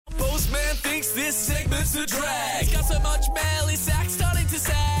thinks this segment's a drag. It's got so much mail, his sack's starting to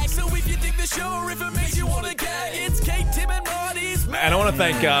sag. So if you dig the show or if it makes you want to gag, it's Kate, Tim and Marty's. And I want to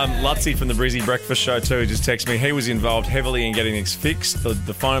thank Lutzy from the Brizzy Breakfast Show too, who just texted me. He was involved heavily in getting this fixed.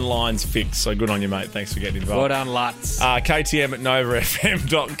 The phone line's fixed, so good on you, mate. Thanks for getting involved. Well done, Lutz. KTM at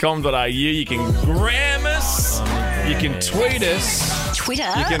novafm.com.au. You can gram us. You can tweet us.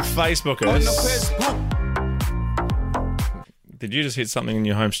 Twitter. You can Facebook us. Did you just hit something in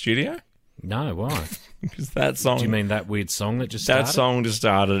your home studio? No, why? Because that song... Do you mean that weird song that just started? That song just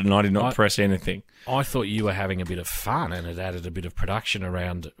started and I did not press anything. I thought you were having a bit of fun and it added a bit of production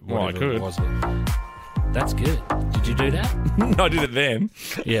around whatever it was. That's good. Did you do that? I did it then.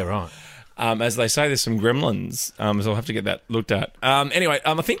 Yeah, right. As they say, there's some gremlins, so I'll have to get that looked at. Anyway,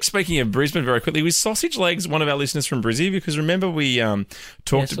 I think speaking of Brisbane very quickly, was Sausage Legs one of our listeners from Brizzy? Because remember we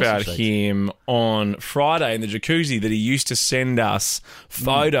talked about him on Friday in the jacuzzi that he used to send us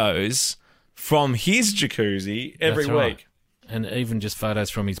photos from his jacuzzi every week. Right. And even just photos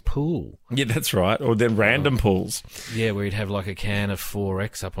from his pool. Yeah, that's right. Or then random pools. Yeah, where he'd have like a can of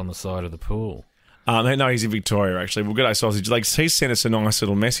 4X up on the side of the pool. No, he's in Victoria, actually. Well, g'day, Sausage Legs. He sent us a nice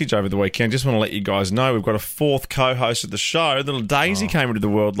little message over the weekend. Just want to let you guys know we've got a fourth co-host of the show. Little Daisy came into the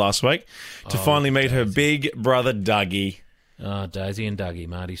world last week to finally meet her big brother, Dougie. Daisy and Dougie,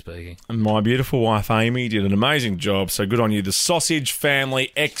 Marty speaking. And my beautiful wife, Amy, did an amazing job. So good on you. The Sausage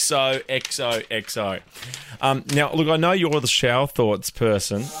Family, XOXOXO. Now, look, I know you're the shower thoughts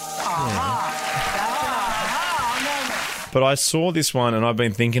person. But I saw this one, and I've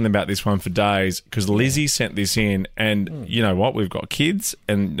been thinking about this one for days, because Lizzie sent this in, and you know what? We've got kids,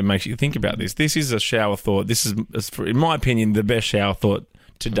 and it makes you think about this. This is a shower thought. This is, in my opinion, the best shower thought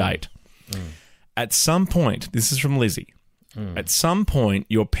to date. At some point, this is from Lizzie, at some point,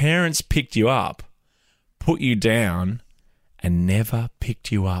 your parents picked you up, put you down, and never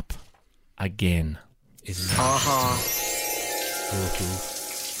picked you up again. Isn't that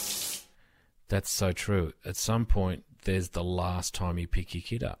That's so true. At some point, there's the last time you pick your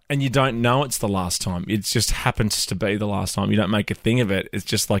kid up. And you don't know it's the last time. It just happens to be the last time. You don't make a thing of it. It's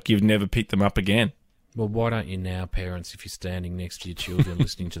just like you've never picked them up again. Well, why don't you now, parents, if you're standing next to your children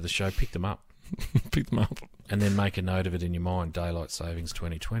listening to the show, pick them up? Pick them up. And then make a note of it in your mind. Daylight Savings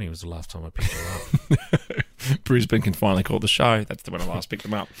 2020 was the last time I picked her up. Brisbane can finally call the show. That's when I last picked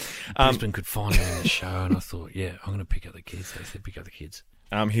them up. Brisbane could find me in the show, and I thought, yeah, I'm going to pick up the kids. They said pick up the kids.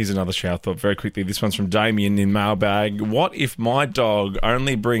 Here's another shower thought very quickly. This one's from Damien in Mailbag. What if my dog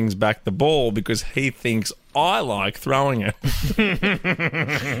only brings back the ball because he thinks I like throwing it?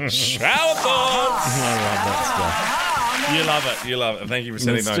 Shower thoughts! I love that stuff. You love it. You love it. Thank you for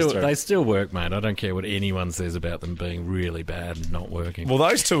sending those through. They still work, mate. I don't care what anyone says about them being really bad and not working. Well,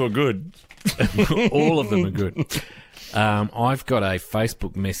 those two are good. All of them are good. I've got a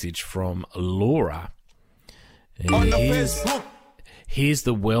Facebook message from Laura. On the Facebook. Here's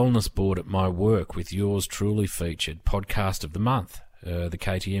the wellness board at my work with yours truly featured. Podcast of the month. The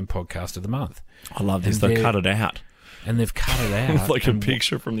KTM podcast of the month. I love this. They've cut it out. And they've cut it out. Like a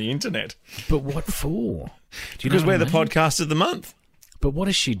picture from the internet. But what for? Because we're the podcast of the month. But what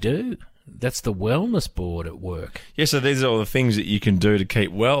does she do? That's the wellness board at work. Yeah, so these are all the things that you can do to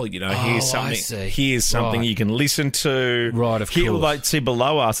keep well. You know, here's something. I see. Here's something you can listen to. Right, of course. Like, see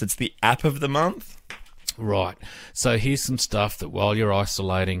below us, it's the app of the month. Right. So here's some stuff that while you're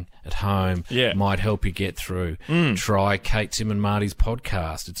isolating at home might help you get through. Try Kate, Tim and Marty's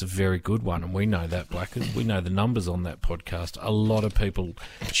podcast. It's a very good one, and we know that, Blackers. We know the numbers on that podcast. A lot of people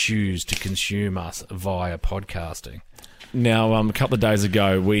choose to consume us via podcasting. Now, a couple of days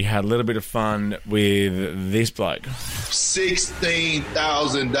ago, we had a little bit of fun with this bloke.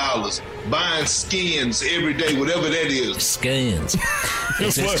 $16,000 buying skins every day, whatever that is. Skins.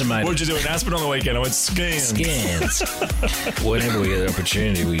 It's estimated. What did you do in Aspen on the weekend? I went skins. Skins. Whenever we get an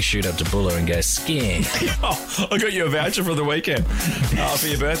opportunity, we shoot up to Buller and go skin. Oh, I got you a voucher for the weekend for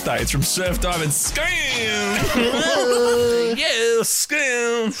your birthday. It's from Surf Dive and Skins. Yeah,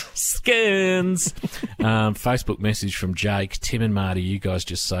 skins. Skins. Facebook message from Jake. Tim and Marty, you guys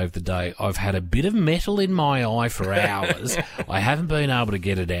just saved the day. I've had a bit of metal in my eye for hours. I haven't been able to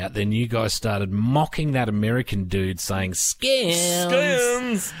get it out. Then you guys started mocking that American dude saying skins.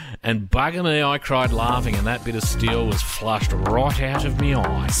 Skins. And bugger me, I cried laughing, and that bit of steel was flushed right out of my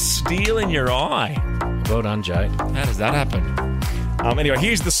eye. Steel in your eye. Well done, Jake. How does that happen? Anyway,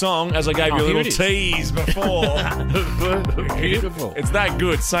 here's the song, as I gave you a little tease before. Beautiful. It's that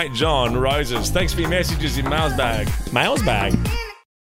good. St. John, Roses. Thanks for your messages in Mailsbag. Mailsbag?